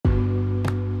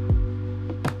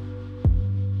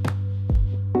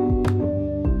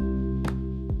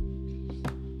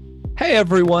Hey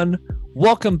everyone,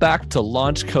 welcome back to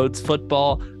Launch Codes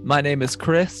Football. My name is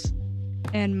Chris.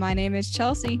 And my name is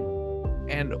Chelsea.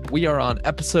 And we are on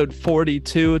episode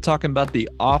 42 talking about the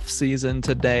offseason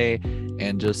today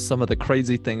and just some of the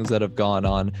crazy things that have gone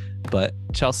on. But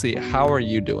Chelsea, how are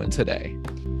you doing today?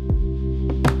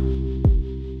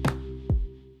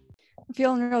 I'm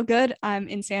feeling real good. I'm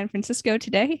in San Francisco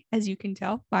today, as you can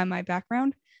tell by my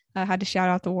background. I had to shout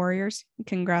out the Warriors.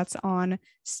 Congrats on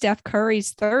Steph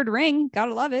Curry's third ring.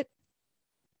 Gotta love it.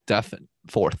 Definitely.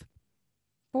 Fourth.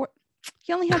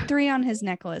 He only had 3 on his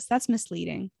necklace. That's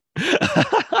misleading.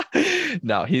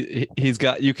 No, he's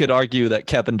got, you could argue that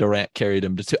Kevin Durant carried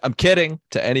him to 2. I'm kidding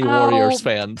to any Warriors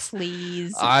fans.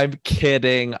 Please. I'm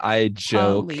kidding. I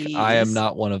joke. Please. I am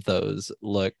not one of those.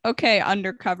 Look. Okay,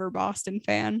 undercover Boston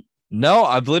fan. No,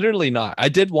 I'm literally not. I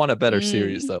did want a better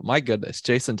series though. My goodness,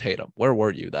 Jason Tatum, where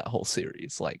were you that whole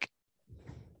series? Like,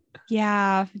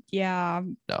 yeah. No,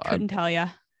 couldn't tell you.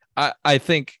 I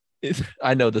think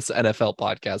I know this NFL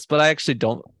podcast, but I actually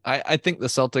don't. I think the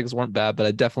Celtics weren't bad, but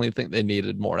I definitely think they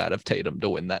needed more out of Tatum to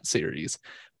win that series.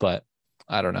 But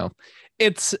I don't know.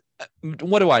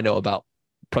 What do I know about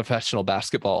professional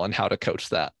basketball and how to coach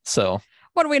that? So.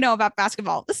 What do we know about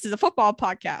basketball? This is a football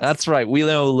podcast. That's right. We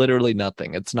know literally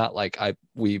nothing. It's not like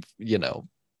we've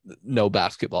know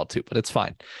basketball too, but it's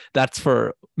fine. That's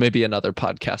for maybe another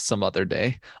podcast some other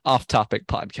day. Off-topic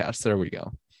podcast. There we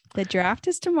go. The draft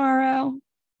is tomorrow.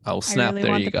 Oh, snap. There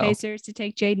you go. I want the Pacers to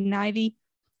take Jaden Ivey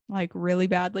like really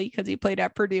badly because he played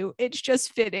at Purdue. It's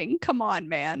just fitting. Come on,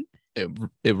 man.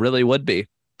 It really would be.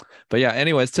 But yeah,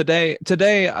 anyways, today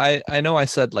I know I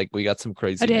said like we got some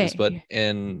crazy news,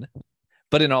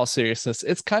 but in all seriousness,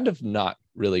 it's kind of not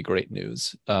really great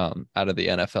news out of the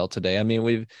NFL today. I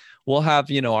mean, we'll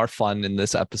have, our fun in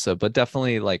this episode, but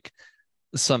definitely like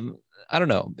some, I don't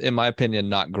know, in my opinion,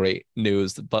 not great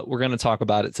news, but we're going to talk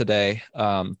about it today.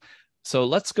 So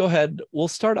let's go ahead. We'll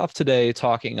start off today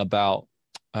talking about,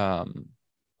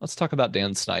 let's talk about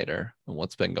Dan Snyder and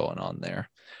what's been going on there.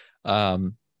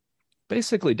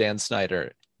 Basically, Dan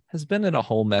Snyder has been in a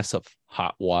whole mess of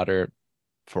hot water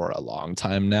for a long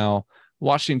time now.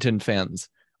 Washington fans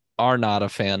are not a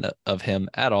fan of him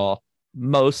at all.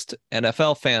 Most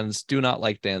NFL fans do not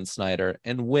like Dan Snyder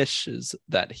and wishes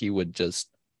that he would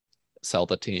just sell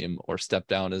the team or step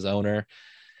down as owner.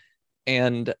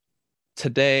 And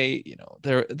today,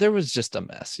 there was just a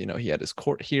mess. He had his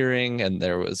court hearing and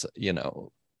there was,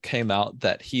 came out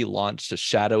that he launched a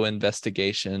shadow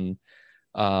investigation.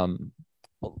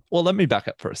 Well, let me back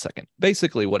up for a second.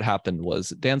 Basically, what happened was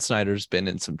Dan Snyder's been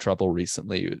in some trouble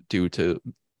recently due to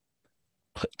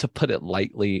put it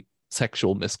lightly,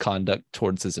 sexual misconduct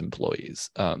towards his employees,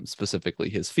 specifically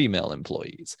his female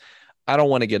employees. I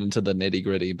don't want to get into the nitty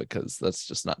gritty because that's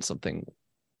just not something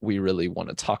we really want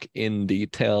to talk in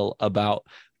detail about.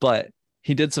 But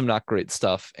he did some not great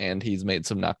stuff and he's made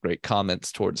some not great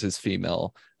comments towards his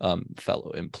female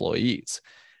fellow employees.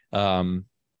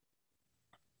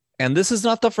 And this is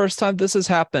not the first time this has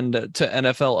happened to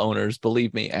NFL owners,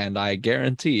 believe me. And I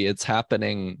guarantee it's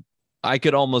happening. I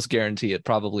could almost guarantee it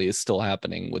probably is still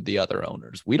happening with the other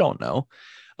owners. We don't know.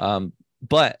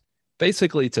 But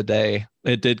basically today,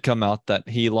 it did come out that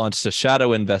he launched a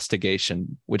shadow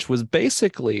investigation, which was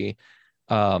basically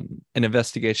an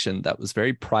investigation that was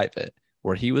very private,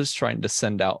 where he was trying to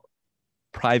send out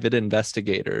private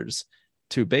investigators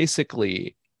to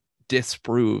basically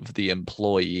disprove the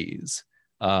employees.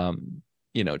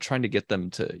 Trying to get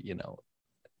them to,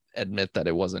 admit that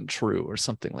it wasn't true or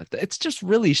something like that. It's just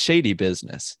really shady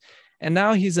business. And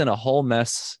now he's in a whole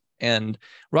mess. And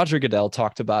Roger Goodell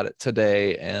talked about it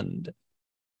today. And,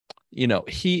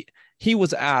 he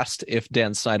was asked if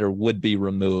Dan Snyder would be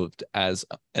removed as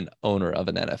an owner of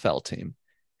an NFL team.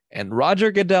 And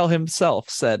Roger Goodell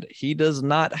himself said he does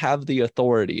not have the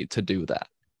authority to do that,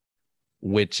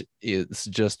 which is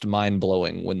just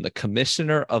mind-blowing. When the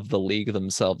commissioner of the league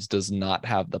themselves does not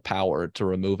have the power to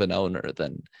remove an owner,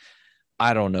 then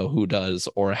I don't know who does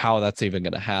or how that's even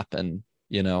going to happen.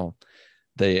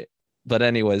 But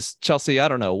anyways, Chelsea, I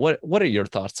don't know. What are your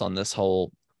thoughts on this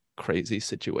whole crazy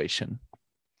situation?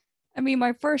 I mean,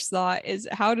 my first thought is,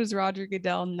 how does Roger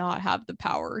Goodell not have the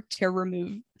power to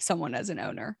remove someone as an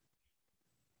owner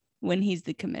when he's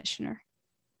the commissioner?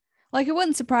 Like, it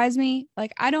wouldn't surprise me.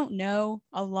 Like, I don't know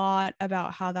a lot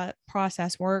about how that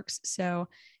process works, so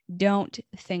don't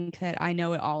think that I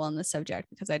know it all on the subject,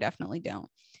 because I definitely don't.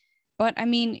 But I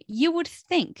mean, you would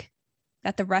think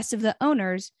that the rest of the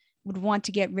owners would want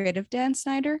to get rid of Dan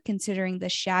Snyder, considering the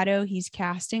shadow he's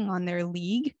casting on their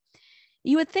league.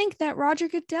 You would think that Roger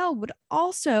Goodell would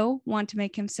also want to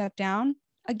make him step down,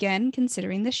 Again,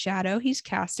 considering the shadow he's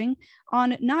casting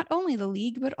on not only the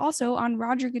league, but also on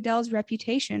Roger Goodell's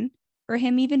reputation for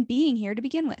him even being here to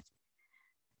begin with.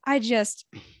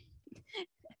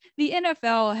 The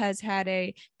NFL has had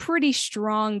a pretty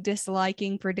strong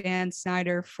disliking for Dan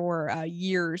Snyder for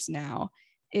years now.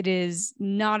 It is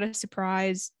not a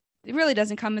surprise. It really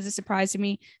doesn't come as a surprise to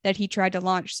me that he tried to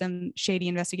launch some shady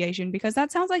investigation, because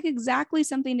that sounds like exactly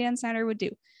something Dan Snyder would do,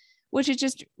 which is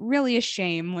just really a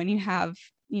shame when you have,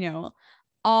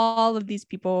 all of these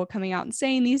people coming out and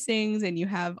saying these things, and you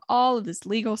have all of this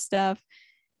legal stuff,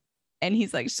 and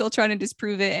he's like still trying to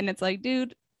disprove it. And it's like,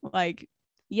 dude, like,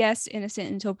 yes,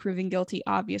 innocent until proven guilty,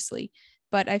 obviously.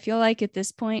 But I feel like at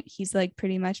this point, he's like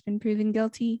pretty much been proven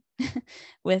guilty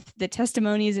with the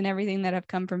testimonies and everything that have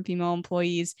come from female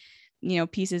employees,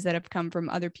 pieces that have come from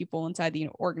other people inside the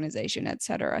organization,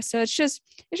 etc. So it's just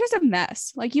a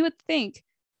mess. Like, you would think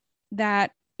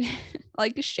that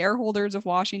like the shareholders of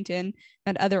Washington,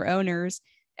 that other owners,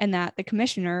 and that the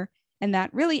commissioner, and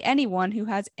that really anyone who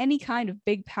has any kind of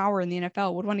big power in the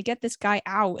NFL would want to get this guy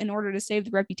out in order to save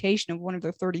the reputation of one of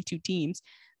their 32 teams.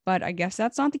 But I guess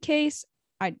that's not the case.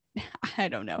 I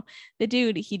don't know. The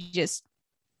dude, he just,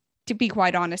 to be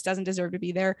quite honest, doesn't deserve to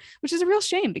be there, which is a real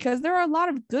shame, because there are a lot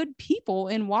of good people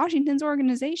in Washington's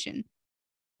organization.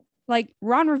 Like,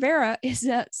 Ron Rivera is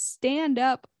a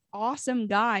stand-up, awesome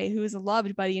guy who is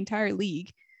loved by the entire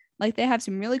league. Like, they have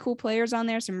some really cool players on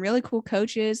there, some really cool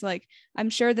coaches. Like,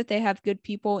 I'm sure that they have good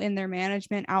people in their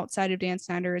management outside of Dan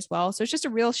Snyder as well. So it's just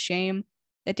a real shame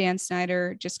that Dan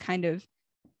Snyder just kind of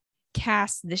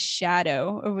cast the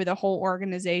shadow over the whole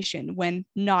organization, when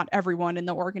not everyone in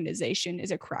the organization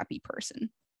is a crappy person.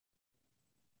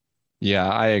 Yeah,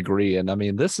 I agree. And I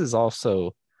mean, this is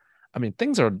also,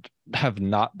 things have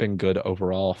not been good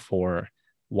overall for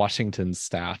Washington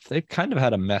staff. They've kind of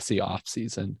had a messy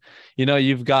offseason.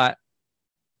 You've got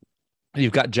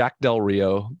Jack Del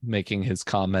Rio making his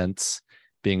comments,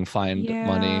 being fined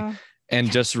money. And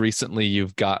just recently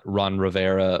you've got Ron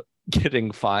Rivera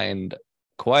getting fined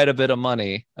quite a bit of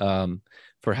money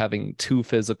for having too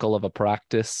physical of a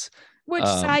practice. Which,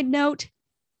 side note,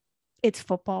 it's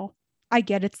football. I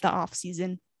get it's the off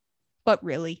season, but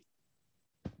really,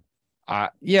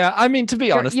 yeah. I mean, to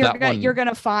be honest, you're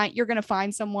gonna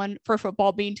find someone for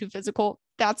football being too physical.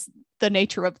 That's the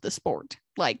nature of the sport.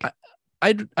 Like,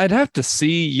 I'd have to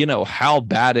see, how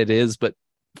bad it is, but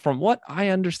from what I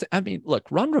understand, I mean, look,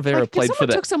 Ron Rivera played for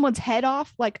took someone's head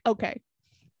off. Like, okay.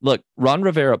 Look, Ron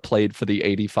Rivera played for the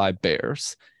 85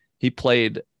 Bears. He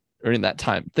played during that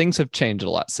time. Things have changed a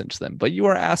lot since then. But you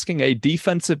are asking a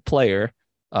defensive player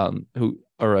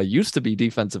a used to be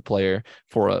defensive player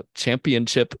for a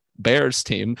championship Bears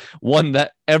team, one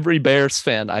that every Bears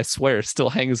fan, I swear,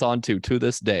 still hangs on to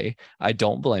this day. I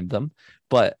don't blame them.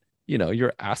 But,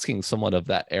 you're asking someone of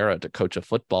that era to coach a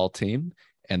football team.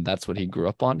 And that's what he grew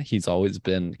up on. He's always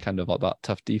been kind of about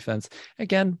tough defense.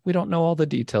 Again, we don't know all the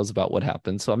details about what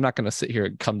happened, so I'm not going to sit here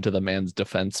and come to the man's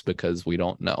defense, because we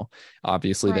don't know.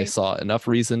 Obviously, They saw enough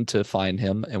reason to fine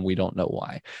him, and we don't know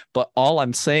why. But all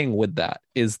I'm saying with that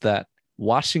is that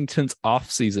Washington's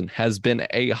offseason has been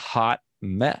a hot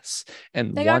mess.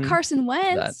 And they got Carson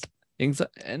Wentz.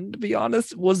 And to be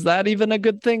honest, was that even a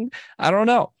good thing? I don't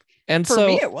know. And for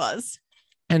me, it was.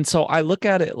 And so I look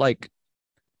at it like,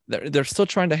 they're still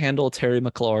trying to handle Terry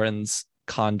McLaurin's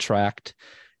contract,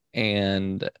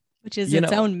 and which is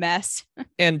its own mess.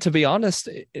 And to be honest,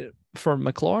 for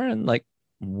McLaurin, like,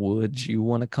 would you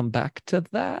want to come back to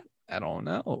that? I don't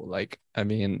know. Like, I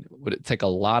mean, would it take a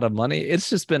lot of money? It's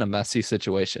just been a messy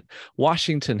situation.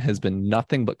 Washington has been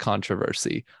nothing but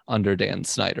controversy under Dan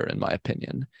Snyder, in my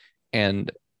opinion. And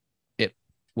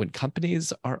when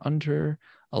companies are under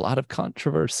a lot of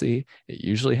controversy, it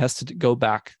usually has to go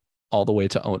back all the way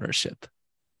to ownership.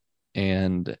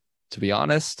 And to be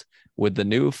honest, with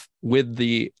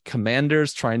the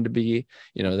Commanders trying to be,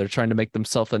 they're trying to make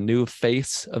themselves a new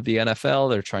face of the NFL.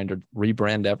 They're trying to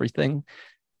rebrand everything.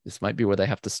 This might be where they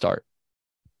have to start.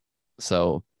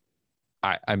 So,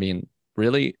 I mean,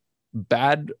 really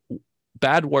bad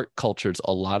work cultures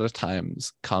a lot of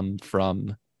times come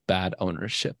from bad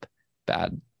ownership.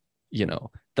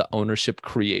 The ownership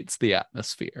creates the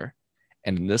atmosphere.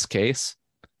 And in this case,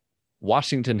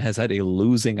 Washington has had a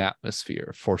losing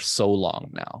atmosphere for so long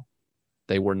now.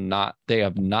 They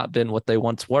have not been what they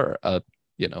once were,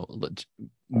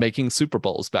 making Super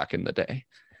Bowls back in the day.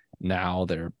 Now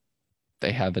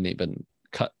they haven't even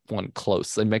cut one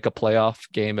close. They make a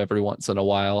playoff game every once in a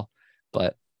while,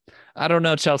 but I don't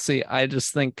know, Chelsea. I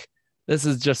just think this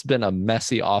has just been a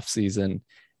messy offseason,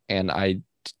 and I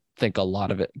think a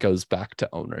lot of it goes back to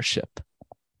ownership.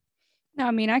 No,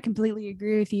 I mean, I completely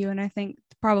agree with you. And I think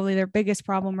probably their biggest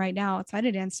problem right now outside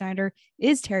of Dan Snyder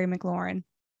is Terry McLaurin.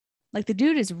 Like the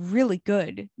dude is really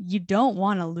good. You don't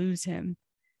want to lose him.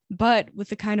 But with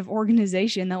the kind of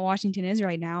organization that Washington is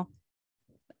right now,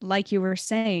 like you were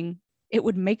saying, it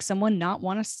would make someone not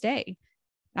want to stay.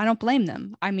 I don't blame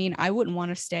them. I mean, I wouldn't want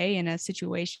to stay in a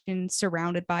situation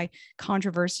surrounded by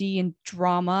controversy and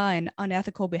drama and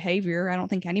unethical behavior. I don't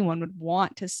think anyone would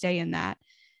want to stay in that.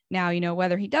 Now,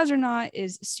 whether he does or not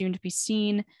is soon to be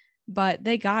seen, but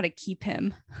they got to keep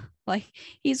him. Like,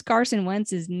 he's Carson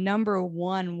Wentz's number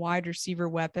one wide receiver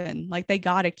weapon. Like, they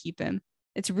got to keep him.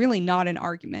 It's really not an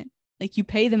argument. Like, you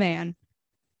pay the man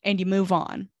and you move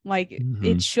on. Like,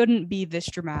 it shouldn't be this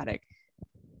dramatic.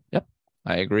 Yep,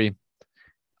 I agree.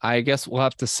 I guess we'll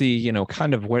have to see,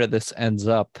 kind of where this ends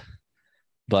up.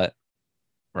 But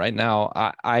right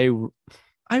now,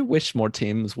 I wish more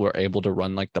teams were able to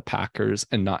run like the Packers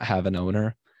and not have an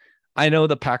owner. I know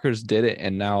the Packers did it,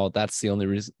 and now that's the only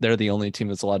reason they're the only team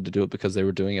that's allowed to do it because they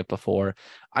were doing it before.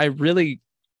 I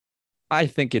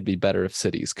think it'd be better if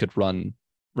cities could run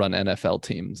NFL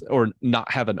teams or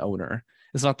not have an owner.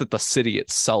 It's not that the city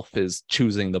itself is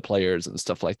choosing the players and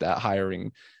stuff like that,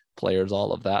 hiring players,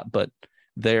 all of that, but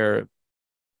their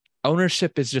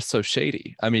ownership is just so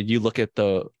shady. I mean, you look at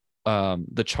the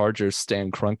Chargers,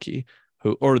 Stan Kroenke,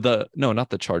 not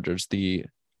the Chargers,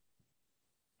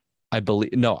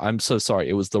 I'm so sorry.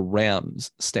 It was the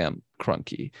Rams, Stan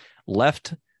Kroenke,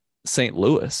 left St.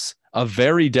 Louis, a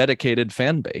very dedicated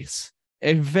fan base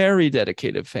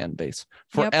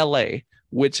for Yep. LA,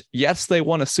 which, yes, they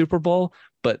won a Super Bowl,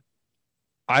 but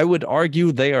I would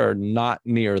argue they are not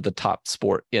near the top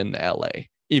sport in LA,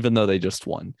 even though they just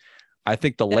won. I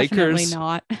think Definitely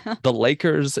not. the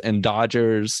Lakers and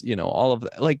Dodgers, all of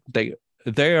that, like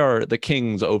they are the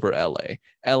kings over LA.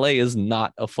 LA is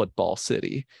not a football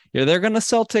city. They're going to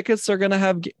sell tickets. They're going to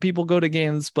have people go to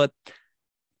games, but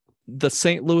the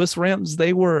St. Louis Rams,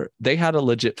 they had a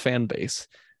legit fan base.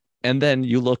 And then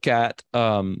you look at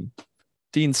Dean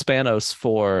Spanos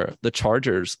for the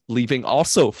Chargers, leaving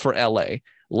also for LA,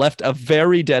 left a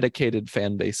very dedicated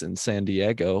fan base in San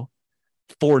Diego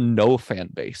for no fan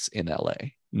base in LA.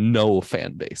 No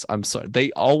fan base. I'm sorry.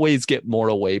 They always get more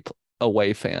away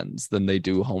fans than they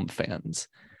do home fans.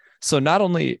 So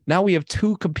now we have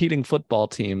two competing football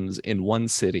teams in one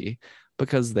city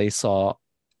because it's a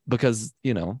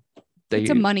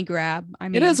money grab. I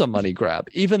mean, it is a money grab,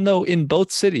 even though in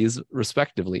both cities,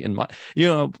 respectively,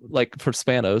 like for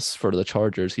Spanos, for the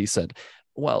Chargers, he said,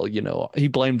 well, he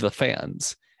blamed the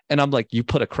fans. And I'm like, you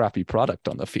put a crappy product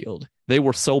on the field. They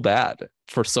were so bad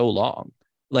for so long.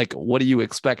 Like, what do you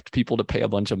expect people to pay a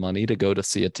bunch of money to go to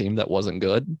see a team that wasn't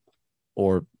good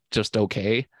or just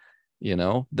okay?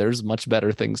 There's much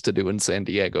better things to do in San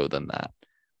Diego than that.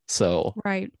 So,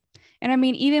 right. And I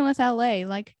mean, even with LA,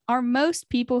 like, are most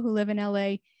people who live in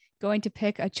LA going to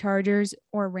pick a Chargers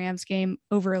or Rams game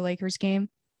over a Lakers game?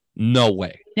 no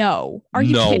way. No. Are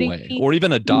you kidding me? Or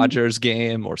even a Dodgers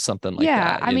game or something like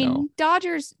that. I mean,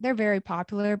 Dodgers, they're very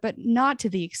popular, but not to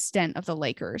the extent of the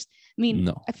Lakers. I mean,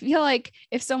 no. I feel like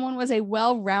if someone was a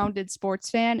well-rounded sports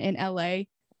fan in LA,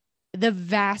 the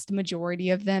vast majority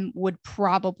of them would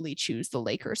probably choose the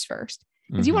Lakers first.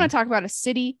 Because you want to talk about a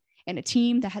city and a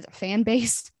team that has a fan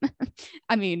base.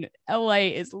 I mean,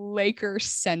 LA is Lakers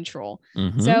central.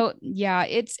 So yeah,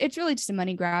 it's really just a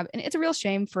money grab. And it's a real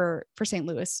shame for St.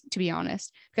 Louis, to be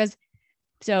honest, because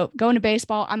so going to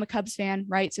baseball, I'm a Cubs fan,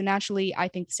 right? So naturally, I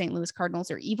think the St. Louis Cardinals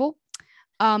are evil.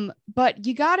 But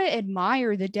you got to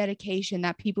admire the dedication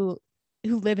that people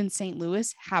who live in St.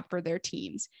 Louis have for their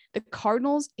teams. The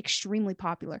Cardinals, extremely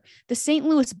popular. The St.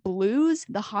 Louis Blues,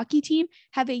 the hockey team,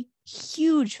 have a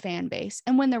huge fan base.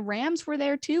 And when the Rams were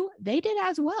there too, they did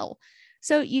as well.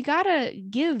 So you got to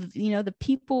give, the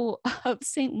people of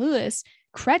St. Louis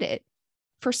credit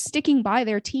for sticking by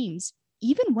their teams,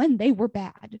 even when they were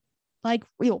bad, like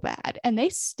real bad. And they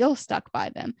still stuck by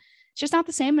them. It's just not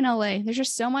the same in LA. There's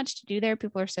just so much to do there.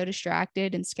 People are so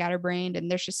distracted and scatterbrained, and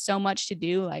there's just so much to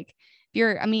do. Like,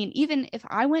 even if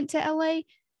I went to LA,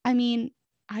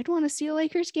 I'd want to see a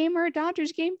Lakers game or a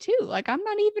Dodgers game too. Like, I'm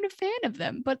not even a fan of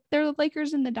them, but they're the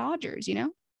Lakers and the Dodgers,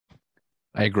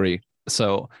 I agree.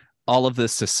 So all of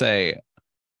this to say,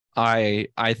 I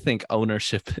think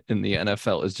ownership in the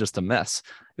NFL is just a mess.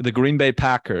 The Green Bay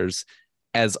Packers,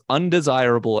 as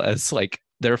undesirable as like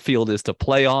their field is to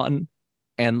play on,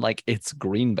 and like it's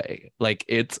Green Bay, like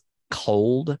it's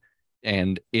cold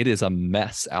and it is a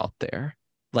mess out there.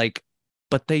 Like,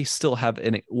 but they still have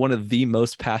one of the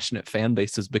most passionate fan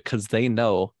bases because they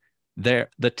know the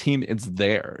team is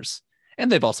theirs. And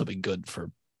they've also been good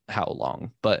for how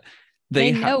long, but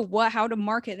They know how to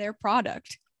market their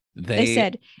product. They They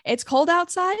said, it's cold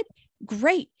outside.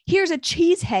 Great. Here's a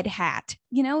cheesehead hat.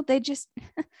 They just,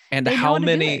 and they know how to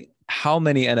do it. how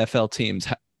many NFL teams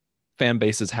fan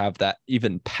bases have that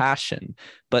even passion,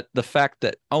 but the fact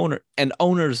that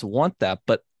owners want that,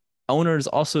 but owners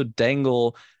also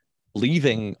dangle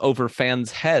leaving over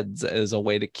fans' heads as a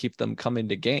way to keep them coming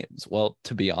to games. Well,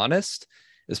 to be honest,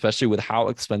 especially with how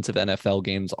expensive NFL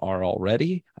games are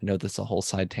already, I know this is a whole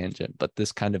side tangent, but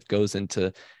this kind of goes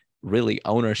into really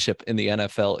ownership in the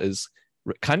NFL is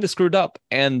kind of screwed up.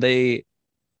 And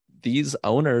these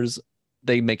owners,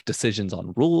 they make decisions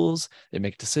on rules, they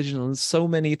make decisions on so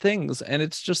many things. And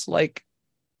it's just like,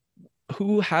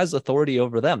 who has authority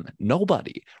over them?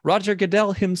 Nobody. Roger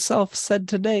Goodell himself said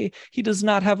today he does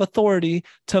not have authority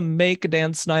to make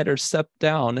Dan Snyder step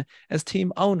down as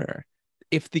team owner.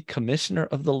 If the commissioner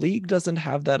of the league doesn't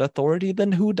have that authority,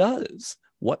 then who does?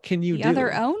 What can you do? The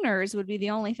other owners would be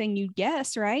the only thing you'd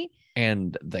guess, right?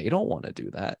 And they don't want to do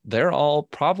that. They're all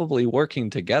probably working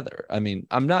together. I mean,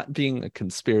 I'm not being a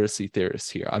conspiracy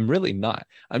theorist here. I'm really not.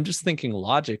 I'm just thinking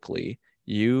logically,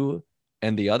 you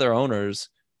and the other owners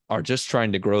are just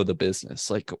trying to grow the business.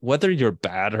 Like, whether you're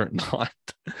bad or not,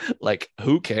 like,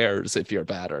 who cares if you're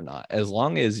bad or not? As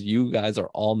long as you guys are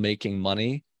all making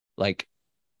money, like,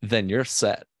 then you're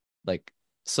set. Like,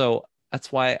 so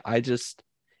that's why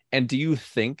and do you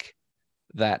think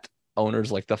that owners,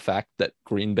 like the fact that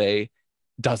Green Bay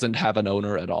doesn't have an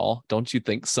owner at all, don't you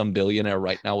think some billionaire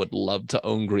right now would love to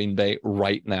own Green Bay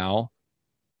right now?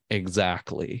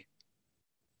 Exactly.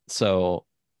 So,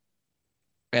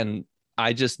 and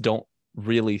I just don't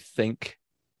really think,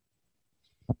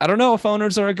 I don't know if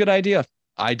owners are a good idea.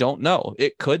 I don't know.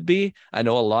 It could be. I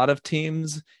know a lot of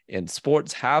teams in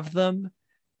sports have them,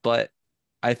 but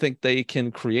I think they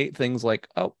can create things like,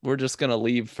 oh, we're just going to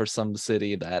leave for some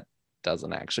city that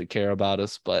doesn't actually care about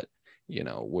us, but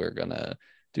we're going to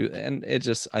do, and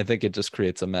I think it just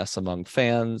creates a mess among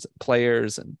fans,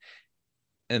 players,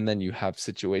 and then you have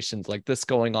situations like this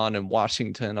going on in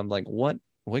Washington. I'm like, what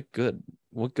good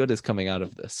is coming out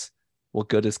of this? What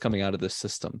good is coming out of this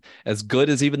system? As good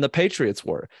as even the Patriots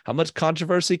were. How much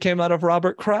controversy came out of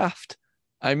Robert Kraft?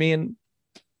 I mean,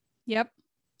 yep.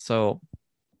 So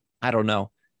I don't know.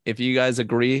 If you guys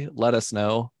agree, let us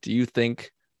know. Do you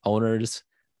think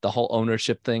the whole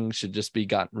ownership thing should just be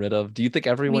gotten rid of? Do you think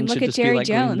everyone should just be like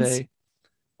Green Bay?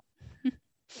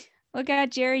 Look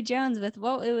at Jerry Jones with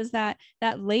it was that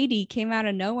lady came out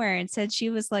of nowhere and said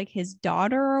she was like his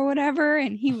daughter or whatever.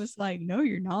 And he was like, no,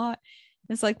 you're not.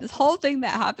 It's like this whole thing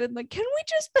that happened. Like, can we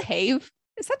just behave?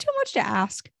 Is that too much to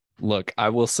ask? Look, I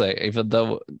will say, even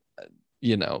though,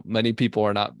 many people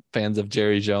are not fans of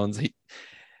Jerry Jones,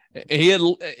 he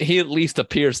at least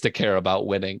appears to care about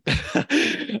winning.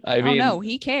 I mean, no,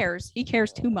 he cares. He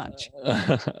cares too much.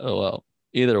 Well,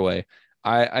 either way,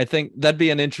 I think that'd be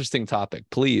an interesting topic.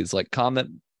 Please, comment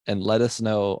and let us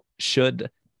know. Should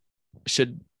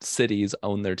cities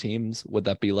own their teams? Would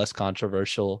that be less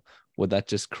controversial? Would that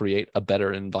just create a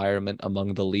better environment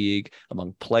among the league,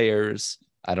 among players?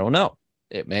 I don't know.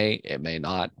 It may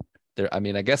not. I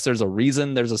guess there's a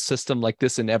reason there's a system like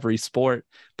this in every sport,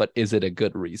 but is it a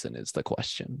good reason is the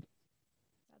question.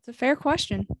 That's a fair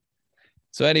question.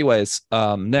 So anyways,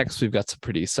 next we've got some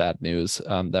pretty sad news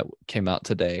that came out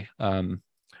today.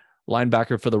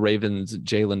 Linebacker for the Ravens,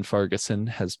 Jalen Ferguson,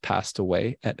 has passed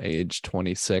away at age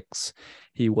 26.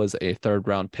 He was a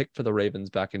third-round pick for the Ravens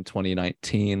back in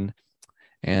 2019,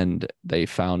 and they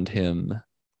found him.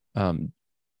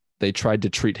 They tried to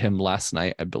treat him last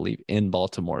night, I believe, in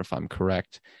Baltimore, if I'm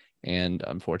correct, and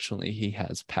unfortunately, he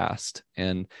has passed.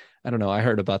 And I don't know. I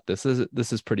heard about this.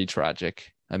 This is pretty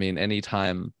tragic. I mean,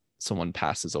 anytime someone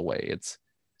passes away,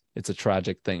 it's a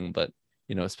tragic thing, but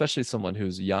especially someone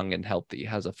who's young and healthy,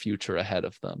 has a future ahead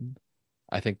of them.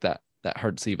 I think that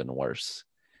hurts even worse.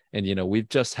 And we've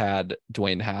just had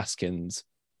Dwayne Haskins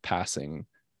passing,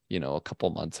 a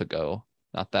couple months ago,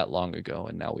 not that long ago,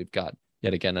 and now we've got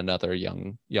yet again another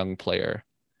young player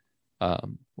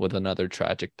with another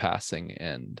tragic passing.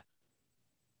 And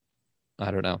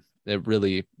I don't know, it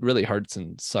really, really hurts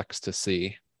and sucks to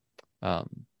see.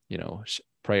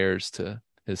 Prayers to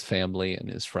his family and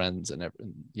his friends and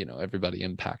everybody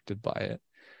impacted by it.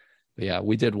 But yeah,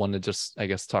 we did want to just, I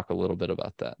guess, talk a little bit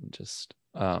about that and just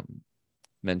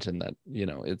mention that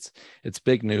it's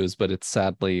big news, but it's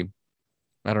sadly,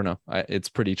 I don't know, it's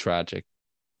pretty tragic.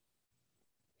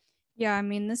 Yeah, I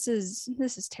mean, this is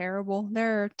terrible.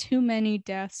 There are too many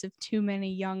deaths of too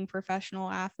many young professional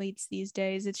athletes these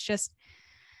days. It's just,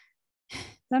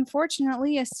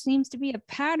 unfortunately, it seems to be a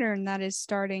pattern that is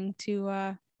starting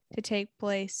to take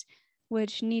place.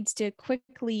 which needs to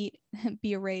quickly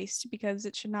be erased because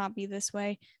it should not be this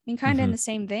way. I mean, kind of in Mm-hmm. the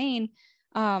same vein,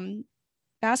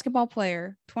 basketball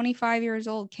player, 25 years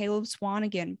old, Caleb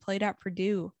Swanigan, played at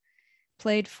Purdue,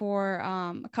 played for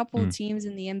a couple of teams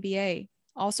in the NBA,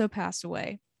 also passed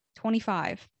away,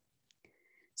 25.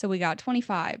 So we got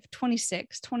 25,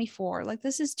 26, 24. Like,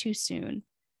 this is too soon.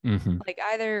 Mm-hmm. Like,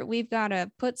 either we've got to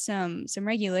put some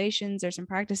regulations or some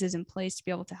practices in place to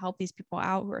be able to help these people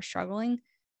out who are struggling.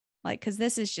 Like, because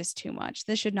this is just too much.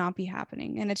 This should not be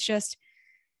happening. And it's just,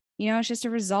 it's just a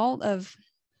result of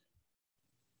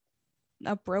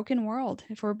a broken world,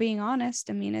 if we're being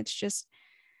honest. I mean, it's just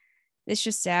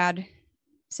sad.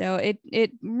 So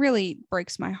it really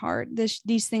breaks my heart.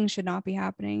 These things should not be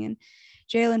happening. And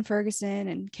Jalen Ferguson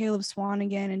and Caleb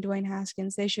Swanigan and Dwayne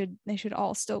Haskins, they should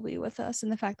all still be with us.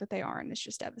 And the fact that they aren't is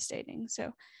just devastating.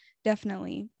 So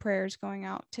definitely prayers going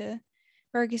out to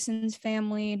Ferguson's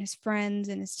family and his friends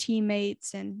and his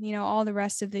teammates and, all the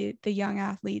rest of the young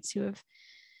athletes who have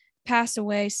passed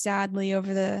away sadly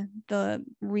over the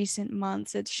recent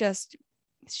months. It's just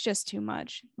too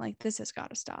much. Like, this has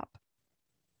got to stop.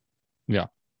 Yeah,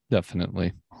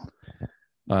 definitely.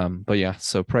 But yeah,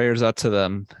 so prayers out to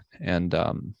them, and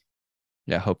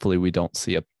yeah, hopefully we don't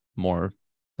see more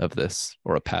of this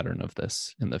or a pattern of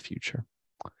this in the future.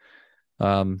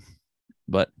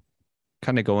 But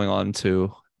kind of going on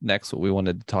to next, what we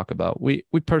wanted to talk about, we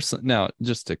personally, now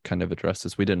just to kind of address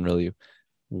this, we didn't really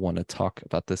want to talk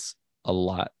about this a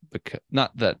lot, because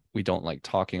not that we don't like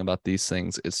talking about these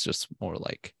things, it's just more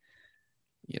like,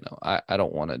 I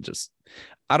don't want to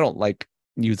I don't like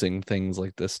using things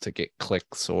like this to get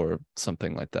clicks or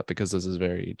something like that, because this is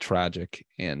very tragic,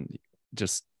 and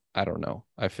just, I don't know,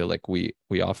 I feel like we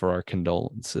offer our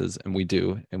condolences, and we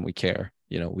do, and we care,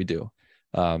 we do.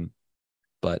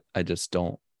 But I just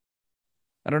don't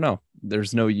know.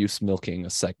 There's no use milking a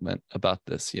segment about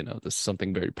this. This is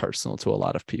something very personal to a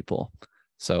lot of people.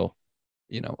 So,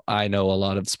 I know a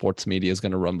lot of sports media is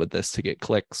going to run with this to get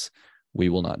clicks. We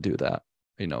will not do that,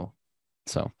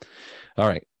 So, all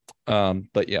right.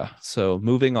 But yeah, so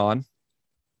moving on,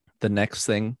 the next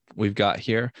thing we've got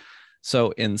here.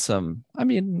 So in some, I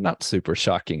mean, not super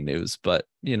shocking news, but,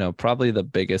 probably the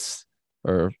biggest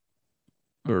or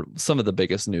some of the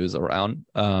biggest news around,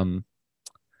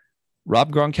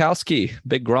 Rob Gronkowski,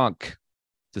 Big Gronk,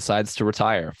 decides to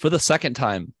retire for the second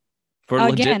time, for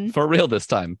legit, for real this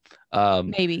time.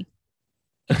 Maybe.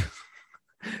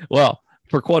 Well,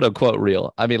 for quote unquote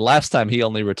real. I mean, last time he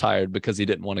only retired because he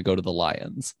didn't want to go to the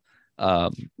Lions.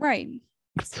 Right.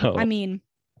 So, I mean,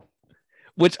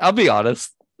 which, I'll be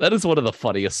honest, that is one of the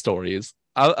funniest stories.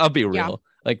 I'll be real. Yeah.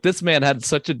 Like, this man had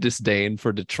such a disdain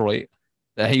for Detroit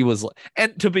that he was,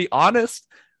 and to be honest,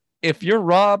 if you're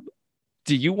Rob,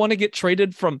 do you want to get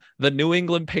traded from the New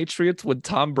England Patriots with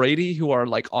Tom Brady, who are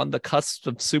like on the cusp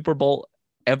of Super Bowl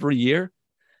every year,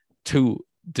 to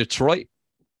Detroit?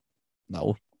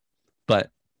 No.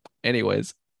 But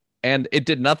anyways, and it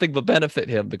did nothing but benefit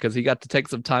him, because he got to take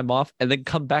some time off and then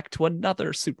come back to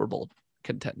another Super Bowl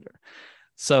contender.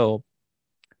 So,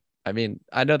 I mean,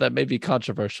 I know that may be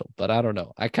controversial, but I don't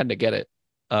know. I kind of get it.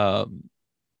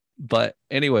 But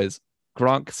anyways,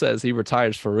 Gronk says he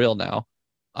retires for real now.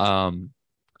 I'm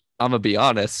gonna be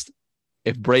honest.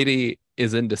 If Brady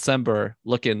is in December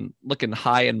looking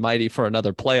high and mighty for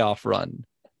another playoff run,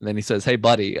 and then he says, "Hey,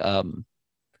 buddy,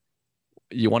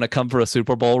 you want to come for a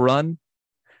Super Bowl run?"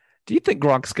 Do you think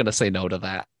Gronk's gonna say no to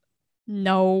that?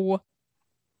 No.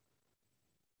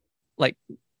 Like,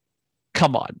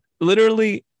 come on.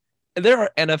 Literally, there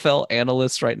are NFL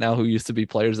analysts right now who used to be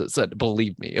players that said,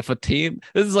 believe me, if a team,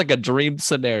 this is like a dream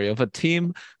scenario. If a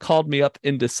team called me up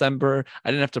in December,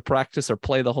 I didn't have to practice or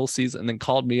play the whole season, and then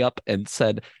called me up and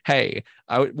said, hey,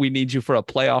 we need you for a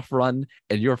playoff run,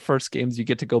 and your first games, you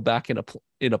get to go back in a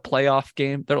playoff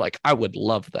game. They're like, I would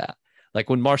love that. Like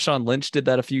when Marshawn Lynch did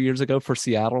that a few years ago for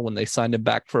Seattle, when they signed him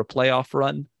back for a playoff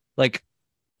run, like,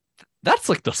 that's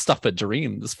like the stuff of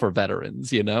dreams for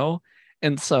veterans,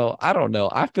 And so I don't know.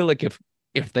 I feel like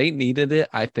if they needed it,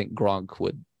 I think Gronk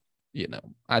would,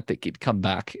 I think he'd come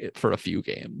back for a few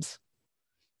games.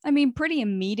 I mean, pretty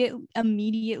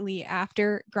immediately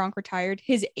after Gronk retired,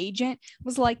 his agent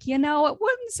was like, it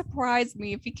wouldn't surprise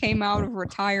me if he came out of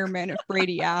retirement if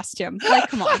Brady asked him. Like,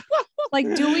 come on.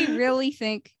 Like, do we really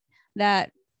think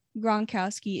that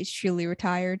Gronkowski is truly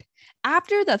retired?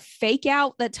 After the fake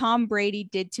out that Tom Brady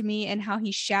did to me and how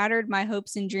he shattered my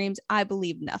hopes and dreams, I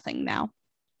believe nothing now.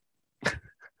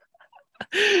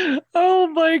 Oh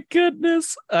my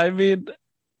goodness. I mean,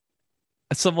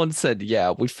 someone said,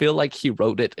 yeah, we feel like he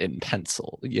wrote it in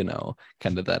pencil,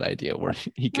 kind of that idea where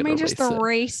he could just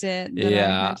erase it.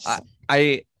 Yeah.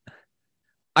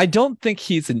 I don't think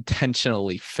he's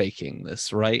intentionally faking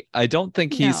this, right? I don't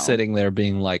think he's No. sitting there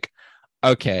being like,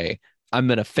 okay, I'm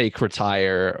gonna fake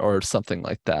retire or something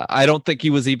like that. I don't think he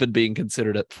was even being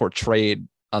considered for trade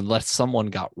unless someone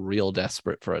got real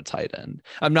desperate for a tight end.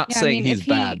 I'm not Yeah, I saying mean, he's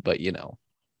bad, but you know.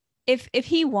 if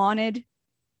he wanted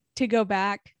to go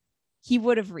back, he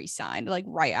would have re-signed like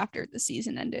right after the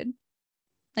season ended.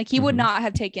 Like he would Mhm. not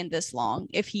have taken this long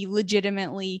if he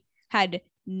legitimately had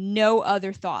no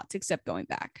other thoughts except going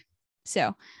back.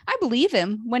 So I believe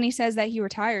him when he says that he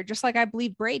retired, just like I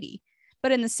believe Brady.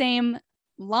 But in the same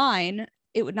line,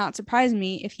 it would not surprise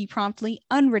me if he promptly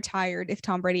unretired if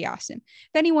Tom Brady asked him.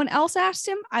 If anyone else asked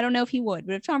him, I don't know if he would.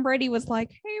 But if Tom Brady was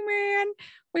like, hey, man,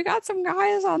 we got some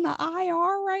guys on the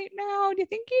IR right now. Do you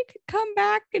think you could come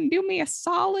back and do me a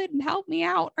solid and help me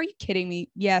out? Are you kidding me?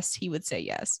 Yes, he would say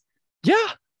yes.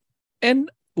 Yeah.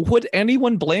 And would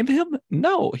anyone blame him?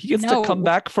 No. He gets to come No,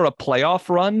 back for a playoff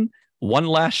run, one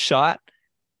last shot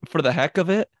for the heck of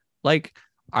it. Like,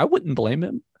 I wouldn't blame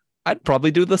him. I'd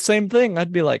probably do the same thing.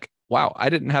 I'd be like, wow, I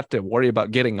didn't have to worry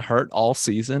about getting hurt all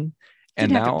season. And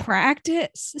didn't have to now,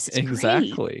 practice. This is great.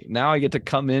 exactly. Now I get to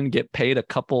come in, get paid a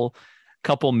couple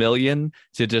million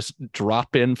to just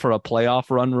drop in for a playoff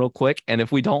run real quick. And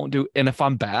if we don't do, and if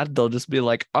I'm bad, they'll just be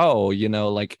like, oh,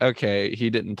 like, okay, he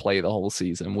didn't play the whole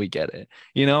season. We get it.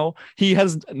 He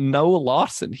has no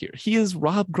loss in here. He is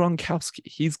Rob Gronkowski.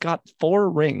 He's got 4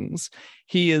 rings.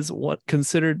 He is what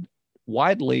considered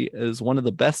widely as one of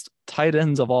the best tight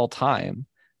ends of all time.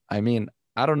 I mean,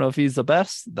 I don't know if he's the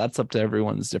best. That's up to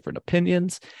everyone's different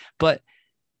opinions, but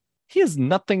he has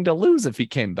nothing to lose if he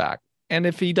came back. And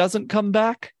if he doesn't come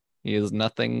back, he has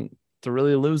nothing to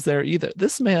really lose there either.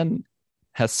 This man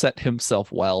has set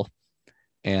himself well.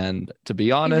 And to be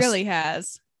He honest, really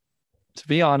has.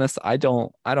 I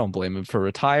don't blame him for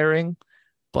retiring,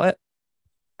 but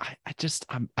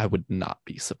I would not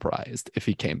be surprised if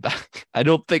he came back. I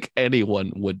don't think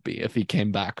anyone would be if he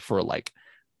came back for like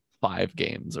 5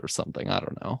 games or something. I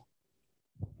don't know.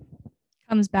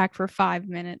 Comes back for 5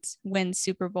 minutes, wins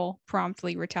Super Bowl,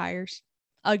 promptly retires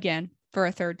again for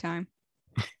a third time.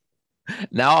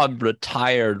 Now I'm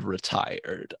retired.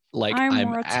 Like I'm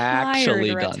I'm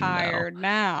actually done now. retired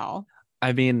now.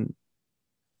 I mean,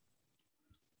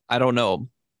 I don't know.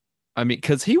 I mean,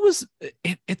 because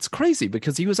it's crazy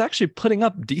because he was actually putting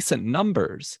up decent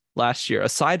numbers last year,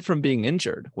 aside from being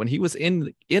injured. When he was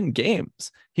in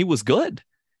games, he was good.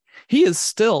 He is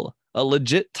still a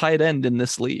legit tight end in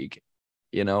this league,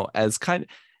 as kind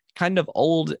of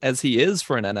old as he is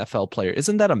for an NFL player.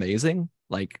 Isn't that amazing?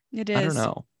 Like, It I don't is.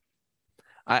 know.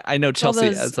 I know All Chelsea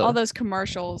those as all a those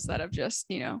commercials that have just,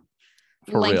 for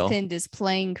real. lengthened his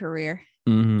playing career.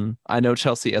 I know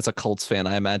Chelsea as a Colts fan.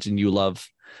 I imagine you love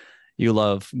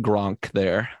Gronk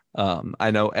there.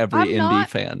 I know every I'm Indy not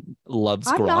fan loves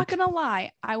I'm not Gronk. gonna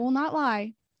lie. I will not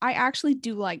lie. I actually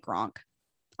do like Gronk.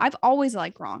 I've always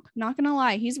liked Gronk. Not gonna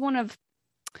lie. He's one of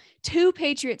 2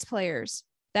 Patriots players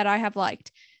that I have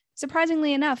liked.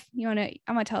 Surprisingly enough, I'm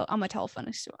gonna tell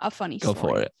a funny Go for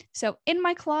story. it. So in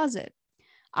my closet,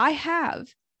 I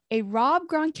have a Rob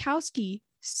Gronkowski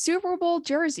Super Bowl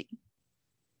jersey.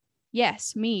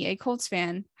 Yes, me, a Colts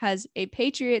fan, has a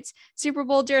Patriots Super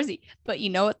Bowl jersey. But you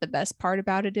know what the best part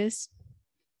about it is?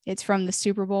 It's from the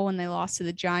Super Bowl when they lost to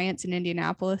the Giants in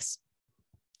Indianapolis.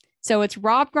 So it's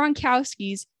Rob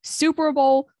Gronkowski's Super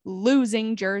Bowl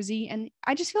losing jersey. And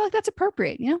I just feel like that's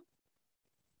appropriate.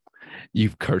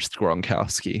 You've cursed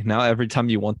Gronkowski. Now every time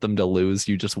you want them to lose,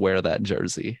 you just wear that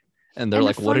jersey. And they're And the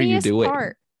like, what are you funniest doing?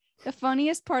 part, the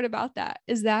funniest part about that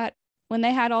is that when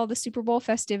they had all the Super Bowl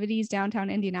festivities downtown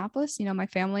Indianapolis, my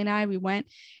family and I, we went,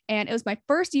 and it was my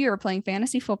first year playing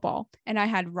fantasy football. And I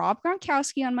had Rob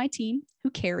Gronkowski on my team,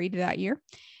 who carried that year.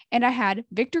 And I had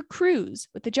Victor Cruz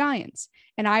with the Giants.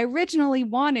 And I originally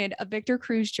wanted a Victor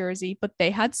Cruz jersey, but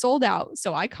they had sold out.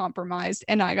 So I compromised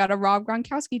and I got a Rob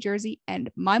Gronkowski jersey,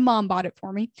 and my mom bought it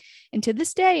for me. And to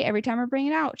this day, every time I bring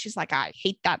it out, she's like, I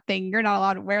hate that thing. You're not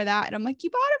allowed to wear that. And I'm like, you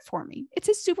bought it for me. It's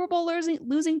a Super Bowl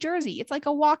losing jersey. It's like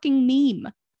a walking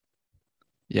meme.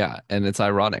 Yeah. And it's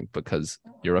ironic because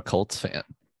you're a Colts fan.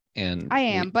 And I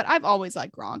am, but I've always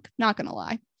liked Gronk. Not going to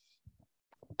lie.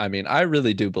 I mean, I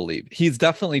really do believe he's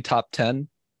definitely top 10.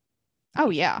 Oh,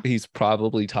 yeah. He's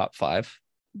probably top 5.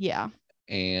 Yeah.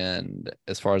 And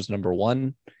as far as number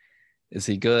 1, is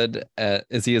he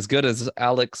as good as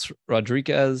Alex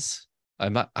Rodriguez?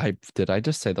 Did I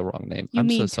just say the wrong name? You I'm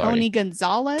mean so sorry. Tony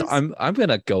Gonzalez? I'm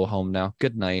gonna go home now.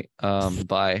 Good night.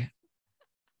 Bye.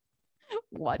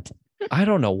 What? I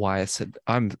don't know why I said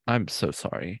I'm so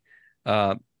sorry.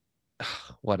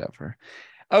 Whatever.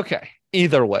 Okay.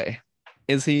 Either way,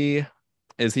 is he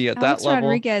Is he at Alex that level?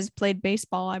 Rodriguez played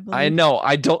baseball, I believe. I know.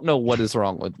 I don't know what is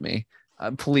wrong with me.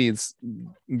 Please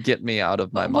get me out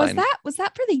of my mind. Was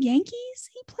that for the Yankees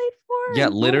he played for? Yeah,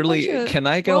 And won a bunch literally. of Can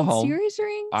I go World home? Series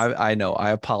rings? I know. I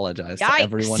apologize to Yikes.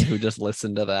 everyone who just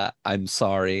listened to that. I'm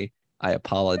sorry. I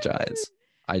apologize.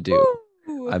 I do.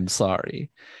 Woo. I'm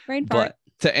sorry. Brain But fart.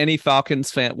 to any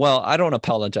Falcons fan, well, I don't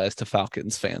apologize to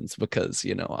Falcons fans because,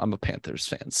 I'm a Panthers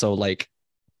fan. So, like,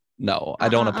 no, I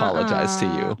don't apologize to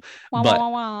you. Wah, But wah,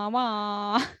 wah,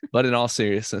 wah, wah. but in all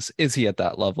seriousness, is he at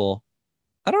that level?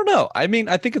 I don't know. I mean,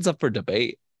 I think it's up for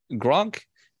debate. Gronk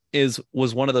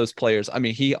was one of those players. I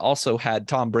mean, he also had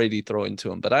Tom Brady throw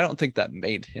into him, but I don't think that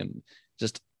made him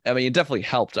just. I mean, it definitely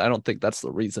helped. I don't think that's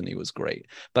the reason he was great,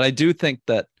 but I do think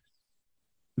that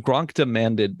Gronk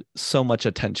demanded so much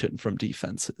attention from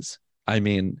defenses. I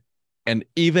mean, and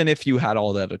even if you had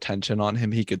all that attention on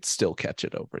him, he could still catch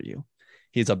it over you.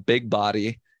 He's a big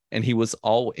body, and he most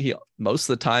of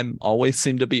the time always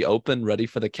seemed to be open, ready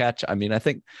for the catch. I mean, I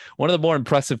think one of the more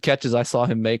impressive catches I saw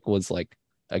him make was like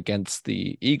against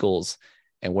the Eagles,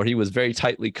 and where he was very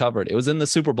tightly covered. It was in the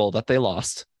Super Bowl that they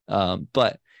lost,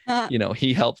 but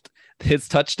he helped. His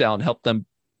touchdown helped them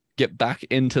get back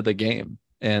into the game.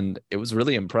 And it was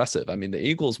really impressive. I mean, the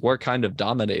Eagles were kind of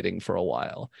dominating for a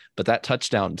while, but that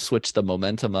touchdown switched the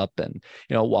momentum up. And,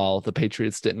 while the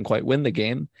Patriots didn't quite win the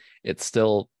game, it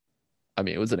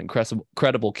was an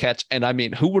incredible catch. And I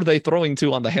mean, who were they throwing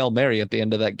to on the Hail Mary at the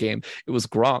end of that game? It was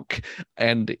Gronk.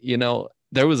 And,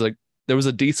 there was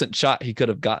a decent shot he could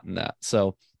have gotten that.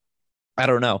 So I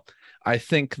don't know. I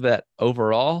think that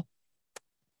overall,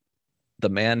 the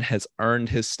man has earned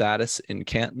his status in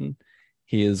Canton.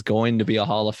 He is going to be a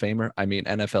Hall of Famer. I mean,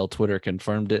 NFL Twitter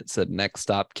confirmed it, said next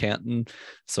stop Canton.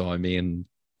 So, I mean,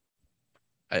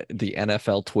 the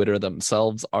NFL Twitter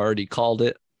themselves already called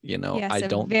it. Yes, I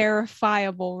don't.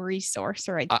 Verifiable resource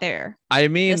right there. I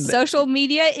mean, the social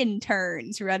media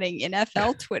interns running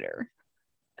NFL Twitter.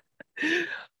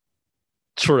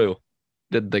 True.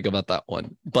 Didn't think about that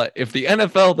one. But if the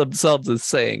NFL themselves is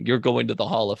saying you're going to the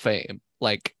Hall of Fame,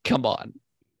 like, come on.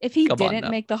 If he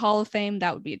didn't make the Hall of Fame,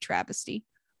 that would be a travesty.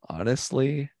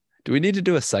 Honestly, do we need to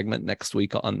do a segment next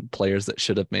week on players that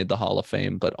should have made the Hall of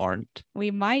Fame but aren't?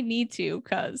 We might need to,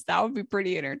 because that would be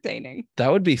pretty entertaining.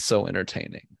 That would be so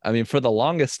entertaining. I mean, for the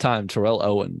longest time, Terrell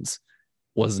Owens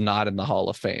was not in the Hall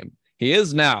of Fame. He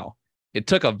is now. It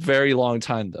took a very long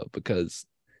time, though, because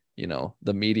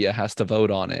the media has to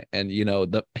vote on it. And,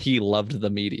 he loved the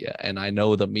media, and I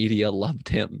know the media loved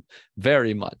him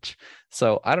very much.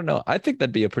 So I don't know. I think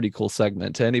that'd be a pretty cool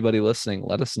segment. To anybody listening,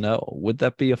 let us know. Would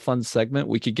that be a fun segment?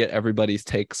 We could get everybody's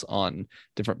takes on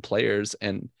different players.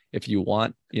 And if you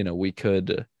want, we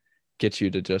could get you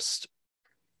to just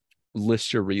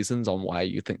list your reasons on why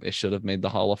you think they should have made the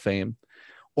Hall of Fame.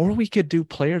 Or we could do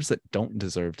players that don't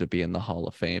deserve to be in the Hall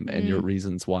of Fame and your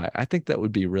reasons why. I think that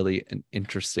would be really an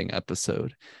interesting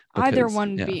episode. Either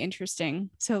one would be interesting.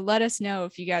 So let us know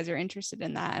if you guys are interested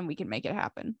in that, and we can make it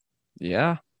happen.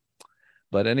 Yeah.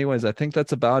 But anyways, I think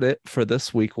that's about it for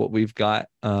this week, what we've got.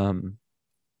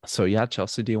 So yeah,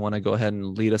 Chelsea, do you want to go ahead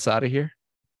and lead us out of here?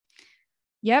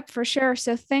 Yep, for sure.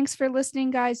 So thanks for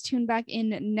listening, guys. Tune back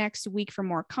in next week for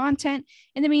more content.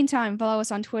 In the meantime, follow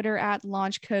us on Twitter at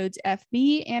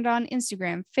LaunchCodesFB and on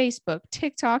Instagram, Facebook,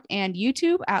 TikTok, and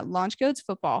YouTube at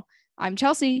LaunchCodesFootball. I'm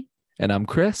Chelsea. And I'm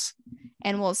Chris.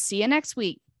 And we'll see you next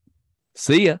week.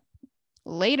 See ya.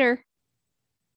 Later.